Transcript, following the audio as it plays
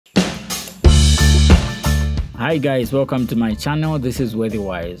Hi guys, welcome to my channel. This is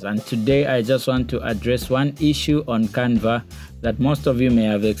WorthyWize, and today I just want to address one issue on Canva that most of you may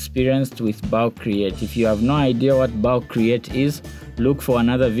have experienced with bulk create. If you have no idea what bulk create is, look for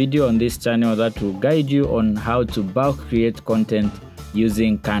another video on this channel that will guide you on how to bulk create content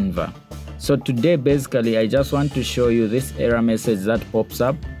using Canva. So today basically I just want to show you this error message that pops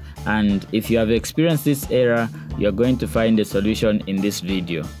up, and if you have experienced this error, you're going to find a solution in this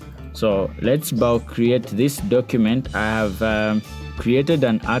video. So let's bulk create this document. I have created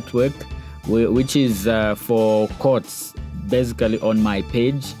an artwork which is for quotes basically on my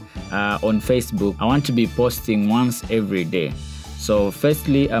page on Facebook. I want to be posting once every day. So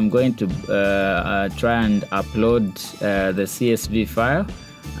firstly, I'm going to try and upload the CSV file,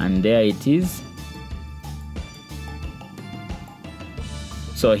 and there it is.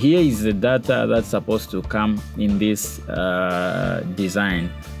 So here is the data that's supposed to come in this design.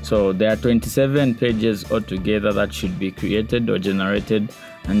 So there are 27 pages altogether that should be created or generated,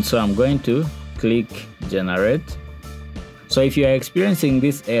 and so I'm going to click generate. So if you are experiencing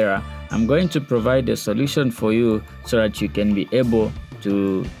this error, I'm going to provide a solution for you so that you can be able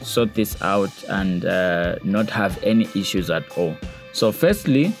to sort this out and not have any issues at all. So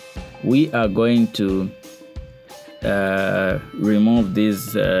firstly, we are going to remove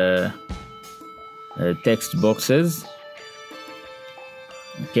these text boxes.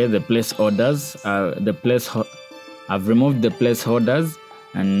 Okay, the placeholders. I've removed the placeholders,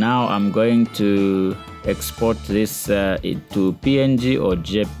 and now I'm going to export this to PNG or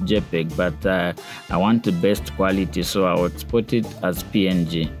JPEG, but I want the best quality, so I'll export it as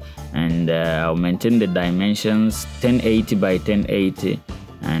PNG, and I'll maintain the dimensions 1080 by 1080,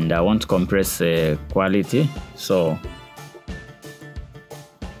 and I won't compress quality. So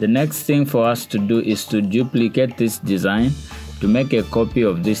the next thing for us to do is to duplicate this design, to make a copy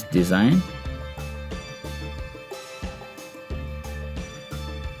of this design.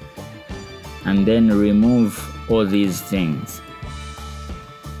 And then remove all these things.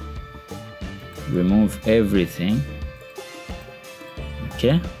 Remove everything.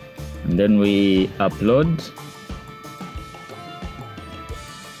 Okay. And then we upload.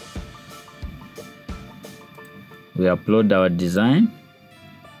 We upload our design.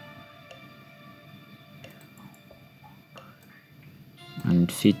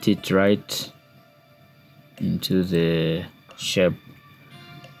 And fit it right into the shape.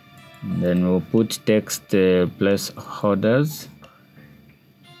 And then we'll put text placeholders,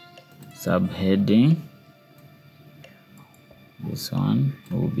 subheading. This one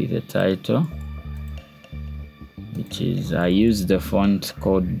will be the title, which is, I use the font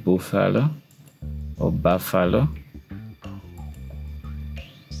called Buffalo or Buffalo,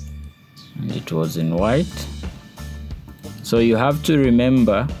 and it was in white. So you have to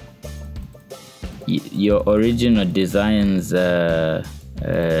remember your original design's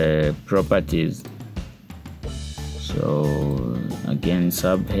properties. So again,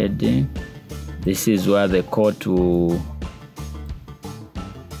 subheading. This is where the quote will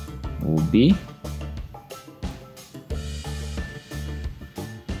be.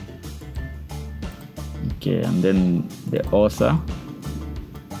 Okay, and then the author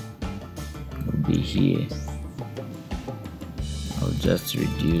will be here. I'll just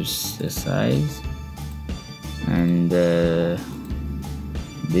reduce the size, and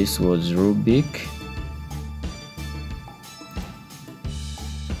this was Rubik.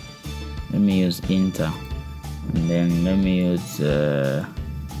 Let me use Inter, and then let me use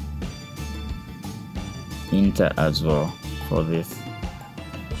Inter as well for this.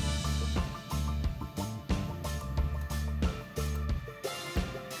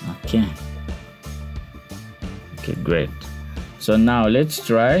 Okay, great. So now let's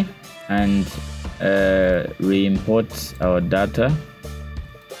try and re-import our data.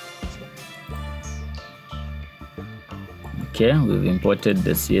 Okay, we've imported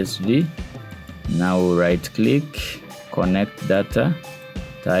the CSV. Now we'll right click, connect data,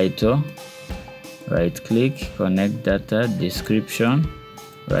 title, right click, connect data, description,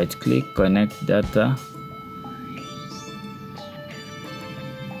 right click, connect data,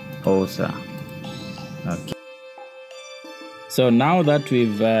 author. Okay. So now that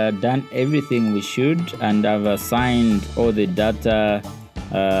we've done everything we should, and I've assigned all the data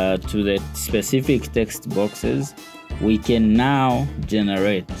to the specific text boxes, we can now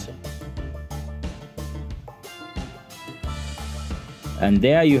generate. And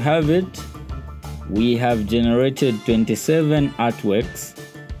there you have it. We have generated 27 artworks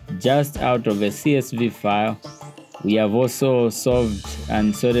just out of a CSV file. We have also solved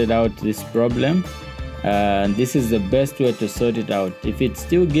and sorted out this problem. This is the best way to sort it out. If it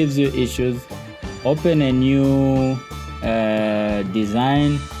still gives you issues, open a new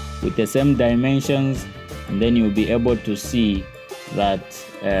design with the same dimensions, and then you'll be able to see that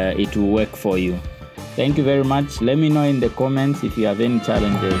it will work for you. Thank you very much. Let me know in the comments if you have any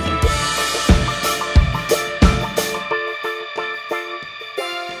challenges.